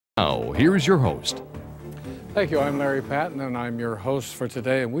Now, here's your host. Thank you. I'm Larry Patton, and I'm your host for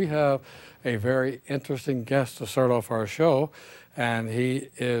today. And we have a very interesting guest to start off our show, and he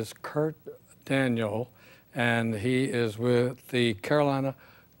is Kurt Daniel, and he is with the Carolina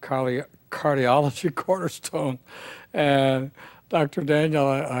Cardiology Cornerstone. And Dr. Daniel,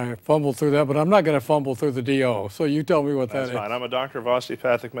 I fumbled through that, but I'm not going to fumble through the DO. So you tell me what that is. That's fine. I'm a doctor of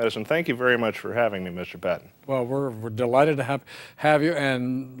osteopathic medicine. Thank you very much for having me, Mr. Patton. Well, we're delighted to have you,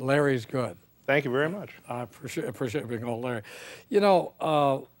 and Larry's good. Thank you very much. I appreciate being called Larry. You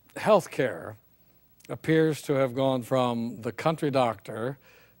know, healthcare appears to have gone from the country doctor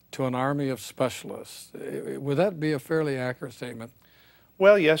to an army of specialists. Would that be a fairly accurate statement?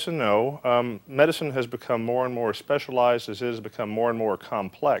 Well, yes and no. Medicine has become more and more specialized as it has become more and more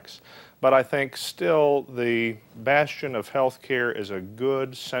complex. But I think still the bastion of healthcare is a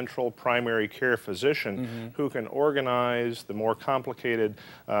good central primary care physician who can organize the more complicated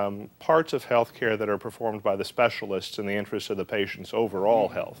parts of healthcare that are performed by the specialists in the interest of the patient's overall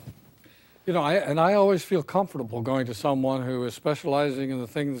health. You know, I always feel comfortable going to someone who is specializing in the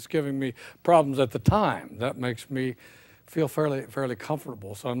thing that's giving me problems at the time. That makes me feel fairly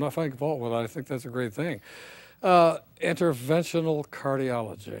comfortable. So I'm not finding fault with it. I think that's a great thing. Interventional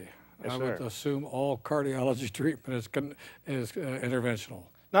cardiology. Yes, I would assume all cardiology treatment is interventional.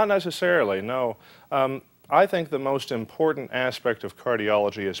 Not necessarily, no. I think the most important aspect of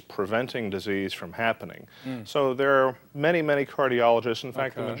cardiology is preventing disease from happening. So there are many cardiologists, in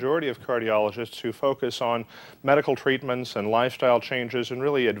fact the majority of cardiologists, who focus on medical treatments and lifestyle changes and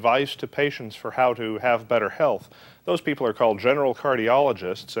really advice to patients for how to have better health. Those people are called general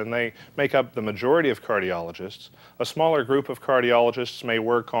cardiologists, and they make up the majority of cardiologists. A smaller group of cardiologists may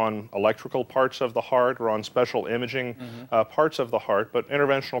work on electrical parts of the heart or on special imaging parts of the heart, but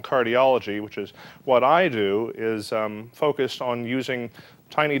interventional cardiology, which is what I do, is focused on using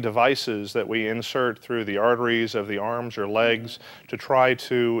tiny devices that we insert through the arteries of the arms or legs to try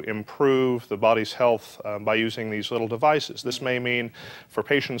to improve the body's health by using these little devices. This may mean for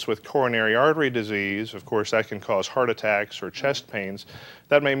patients with coronary artery disease, of course that can cause heart attacks or chest pains.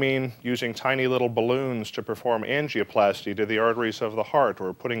 That may mean using tiny little balloons to perform angioplasty to the arteries of the heart,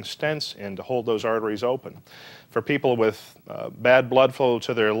 or putting stents in to hold those arteries open. For people with bad blood flow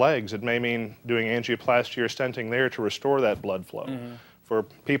to their legs, it may mean doing angioplasty or stenting there to restore that blood flow. For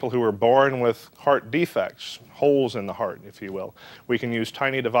people who are born with heart defects, holes in the heart, if you will, we can use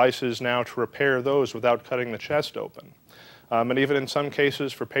tiny devices now to repair those without cutting the chest open. And even in some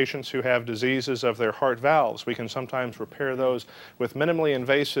cases for patients who have diseases of their heart valves, we can sometimes repair those with minimally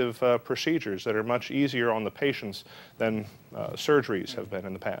invasive procedures that are much easier on the patients than surgeries have been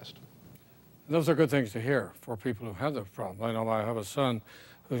in the past. Those are good things to hear for people who have those problems. I know I have a son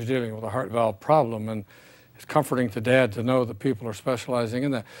who's dealing with a heart valve problem, and it's comforting to Dad to know that people are specializing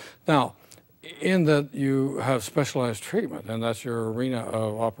in that. Now, in that you have specialized treatment, and that's your arena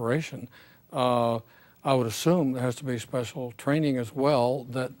of operation, I would assume there has to be special training as well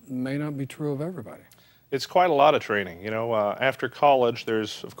that may not be true of everybody. It's quite a lot of training. You know, after college,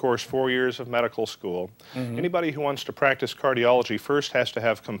 there's, of course, 4 years of medical school. Anybody who wants to practice cardiology first has to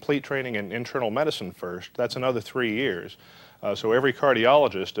have complete training in internal medicine first. That's another 3 years. So every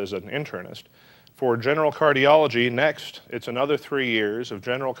cardiologist is an internist. For general cardiology, next, it's another 3 years of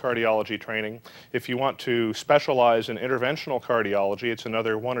general cardiology training. If you want to specialize in interventional cardiology, it's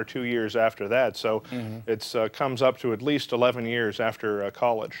another 1 or 2 years after that. So it comes up to at least 11 years after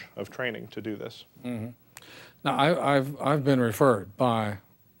college of training to do this. Now, I've been referred by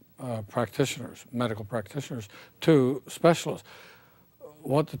practitioners, medical practitioners, to specialists.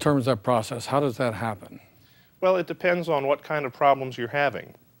 What determines that process? How does that happen? Well, it depends on what kind of problems you're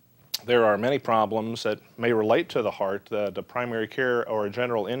having. There are many problems that may relate to the heart that a primary care or a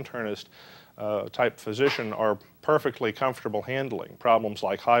general internist type physician are perfectly comfortable handling. Problems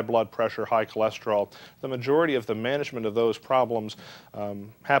like high blood pressure, high cholesterol. The majority of the management of those problems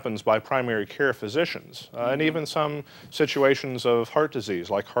happens by primary care physicians. And even some situations of heart disease,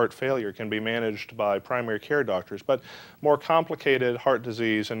 like heart failure, can be managed by primary care doctors. But more complicated heart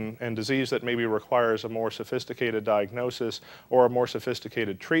disease and disease that maybe requires a more sophisticated diagnosis or a more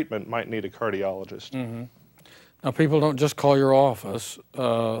sophisticated treatment might need a cardiologist. Now, people don't just call your office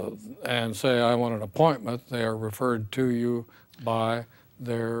and say, I want an appointment. They are referred to you by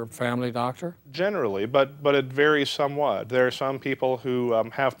their family doctor? Generally, but it varies somewhat. There are some people who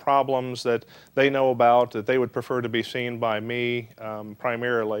have problems that they know about that they would prefer to be seen by me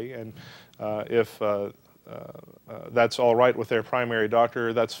primarily, and if that's all right with their primary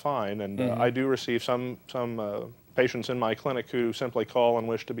doctor, that's fine. And I do receive some patients in my clinic who simply call and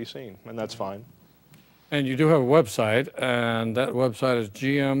wish to be seen, and that's fine. And you do have a website, and that website is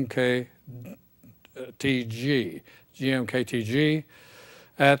GMKTG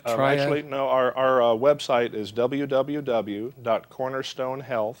at Triad. Actually, no, our website is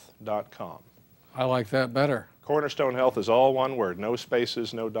www.cornerstonehealth.com. I like that better. Cornerstone Health is all one word, no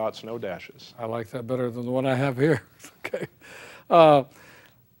spaces, no dots, no dashes. I like that better than the one I have here. Okay.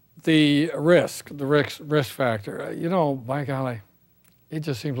 The risk factor, you know, by golly, it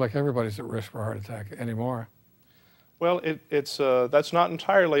just seems like everybody's at risk for a heart attack anymore. Well, that's not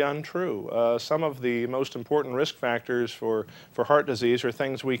entirely untrue. Some of the most important risk factors for heart disease are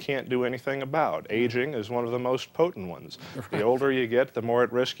things we can't do anything about. Aging is one of the most potent ones. Right. The older you get, the more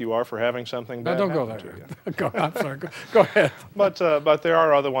at risk you are for having something bad happen to you. I'm sorry, go ahead. But there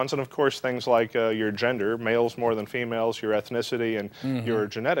are other ones, and of course things like your gender, males more than females, your ethnicity, and your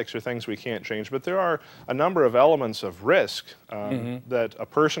genetics are things we can't change. But there are a number of elements of risk that a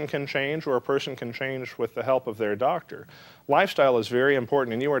person can change, or a person can change with the help of their doctor. Lifestyle is very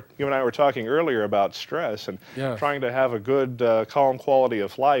important, and you and I were talking earlier about stress and trying to have a good, calm quality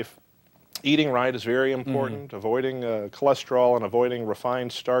of life. Eating right is very important, avoiding cholesterol and avoiding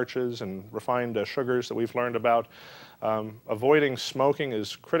refined starches and refined sugars that we've learned about. Avoiding smoking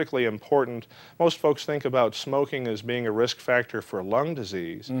is critically important. Most folks think about smoking as being a risk factor for lung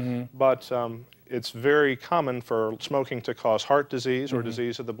disease, but it's very common for smoking to cause heart disease or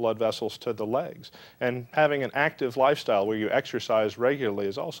disease of the blood vessels to the legs. And having an active lifestyle where you exercise regularly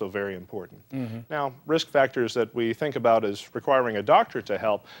is also very important. Now, risk factors that we think about as requiring a doctor to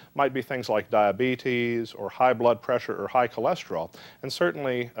help might be things like diabetes or high blood pressure or high cholesterol. And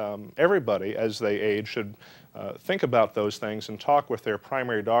certainly everybody, as they age, should think about those things and talk with their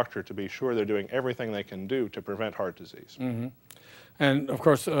primary doctor to be sure they're doing everything they can do to prevent heart disease. And of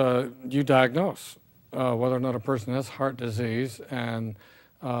course, you diagnose whether or not a person has heart disease, and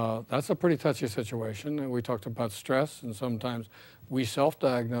that's a pretty touchy situation. And we talked about stress, and sometimes we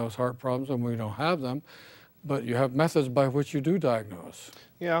self-diagnose heart problems when we don't have them, but you have methods by which you do diagnose.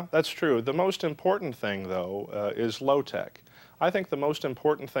 Yeah, that's true. The most important thing, though, is low-tech. I think the most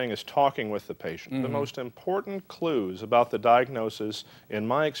important thing is talking with the patient. The most important clues about the diagnosis, in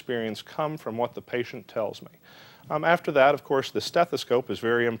my experience, come from what the patient tells me. After that, of course, the stethoscope is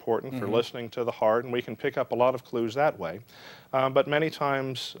very important for listening to the heart, and we can pick up a lot of clues that way. But many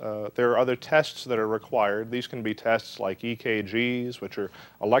times there are other tests that are required. These can be tests like EKGs, which are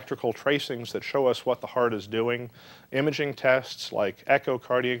electrical tracings that show us what the heart is doing. Imaging tests like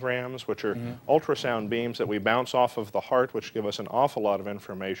echocardiograms, which are ultrasound beams that we bounce off of the heart, which give us an awful lot of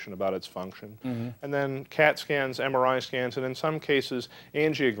information about its function. And then CAT scans, MRI scans, and in some cases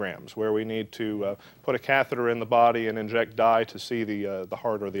angiograms, where we need to put a catheter in the body and inject dye to see the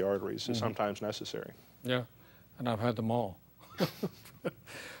heart or the arteries is sometimes necessary. Yeah, and I've had them all.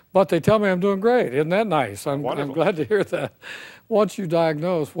 But they tell me I'm doing great. Isn't that nice? I'm glad to hear that. Once you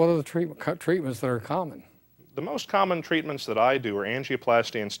diagnose, what are the treatments that are common? The most common treatments that I do are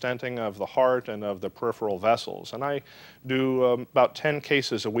angioplasty and stenting of the heart and of the peripheral vessels. And I do about 10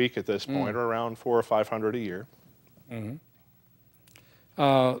 cases a week at this point, or around 400 or 500 a year.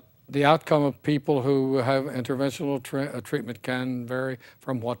 The outcome of people who have interventional treatment can vary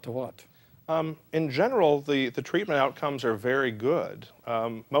from what to what? In general, the treatment outcomes are very good.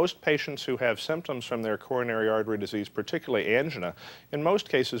 Most patients who have symptoms from their coronary artery disease, particularly angina, in most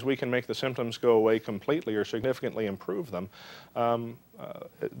cases we can make the symptoms go away completely or significantly improve them.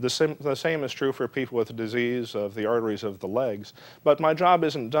 The same is true for people with disease of the arteries of the legs. But my job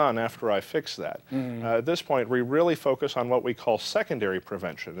isn't done after I fix that. At this point, we really focus on what we call secondary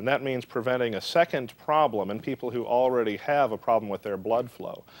prevention, and that means preventing a second problem in people who already have a problem with their blood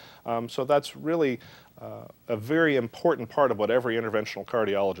flow. So that's really a very important part of what every interventional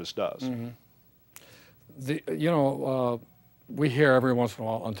cardiologist does. We hear every once in a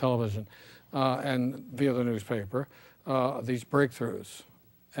while on television and via the newspaper these breakthroughs,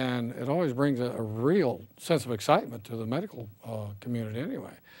 and it always brings a real sense of excitement to the medical community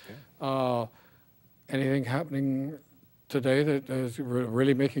anyway. Anything happening today that is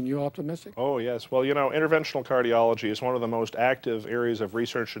really making you optimistic? Oh, yes. Well, you know, interventional cardiology is one of the most active areas of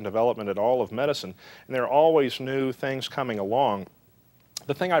research and development in all of medicine, and there are always new things coming along.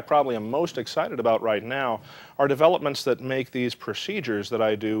 The thing I probably am most excited about right now are developments that make these procedures that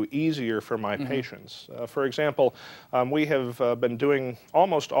I do easier for my patients. For example, we have been doing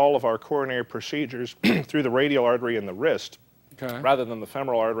almost all of our coronary procedures through the radial artery in the wrist, rather than the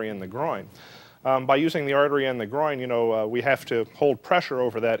femoral artery in the groin. By using the artery in the groin, you know, we have to hold pressure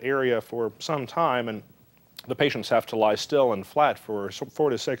over that area for some time, and the patients have to lie still and flat for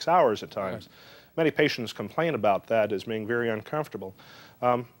 4 to 6 hours at times. Many patients complain about that as being very uncomfortable.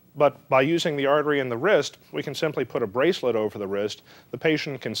 But by using the artery in the wrist, we can simply put a bracelet over the wrist. The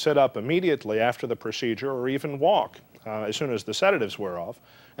patient can sit up immediately after the procedure or even walk as soon as the sedatives wear off.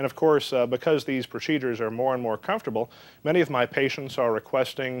 And of course, because these procedures are more and more comfortable, many of my patients are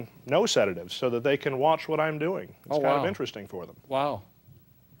requesting no sedatives so that they can watch what I'm doing. It's kind of interesting for them. Wow.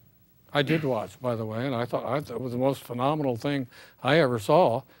 I did watch, by the way, and I thought it was the most phenomenal thing I ever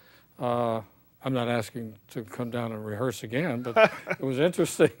saw. I'm not asking to come down and rehearse again, but it was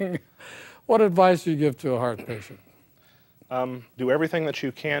interesting. What advice do you give to a heart patient? Do everything that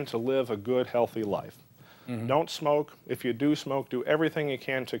you can to live a good, healthy life. Mm-hmm. Don't smoke. If you do smoke, do everything you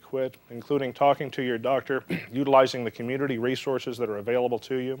can to quit, including talking to your doctor, utilizing the community resources that are available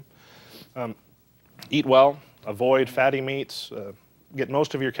to you. Eat well, avoid fatty meats, get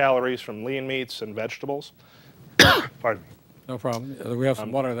most of your calories from lean meats and vegetables. Pardon me. No problem. We have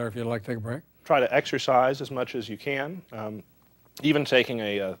some water there if you'd like to take a break. Try to exercise as much as you can. Even taking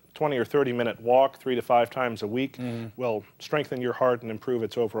a 20 or 30-minute walk 3 to 5 times a week will strengthen your heart and improve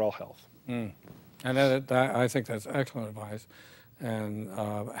its overall health. And I think that's excellent advice. And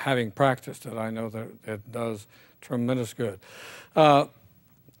having practiced it, I know that it does tremendous good.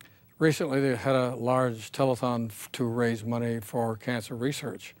 Recently, they had a large telethon to raise money for cancer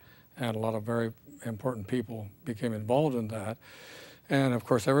research, and a lot of very important people became involved in that. And of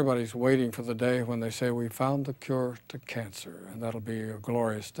course, everybody's waiting for the day when they say, we found the cure to cancer, and that'll be a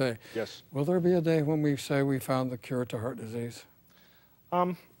glorious day. Yes. Will there be a day when we say we found the cure to heart disease?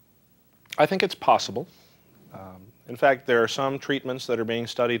 I think it's possible. In fact, there are some treatments that are being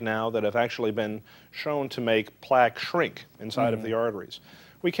studied now that have actually been shown to make plaque shrink inside of the arteries.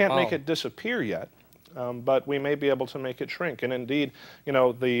 We can't make it disappear yet, but we may be able to make it shrink. And indeed, you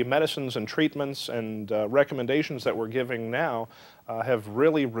know, the medicines and treatments and recommendations that we're giving now have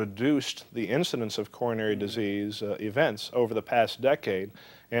really reduced the incidence of coronary disease events over the past decade.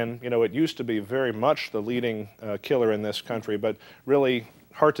 And, you know, it used to be very much the leading killer in this country, but really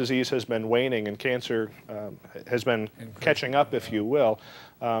heart disease has been waning and cancer has been catching up, if you will,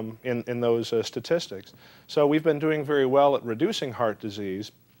 in those statistics. So we've been doing very well at reducing heart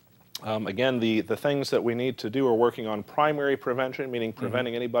disease. Again, the things that we need to do are working on primary prevention, meaning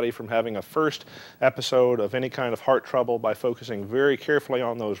preventing anybody from having a first episode of any kind of heart trouble by focusing very carefully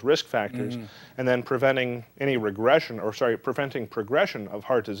on those risk factors, and then preventing any preventing progression of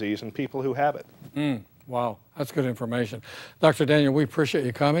heart disease in people who have it. Wow, that's good information. Dr. Daniel, we appreciate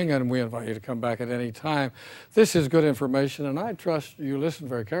you coming, and we invite you to come back at any time. This is good information, and I trust you listen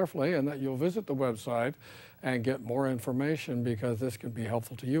very carefully and that you'll visit the website and get more information because this can be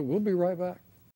helpful to you. We'll be right back.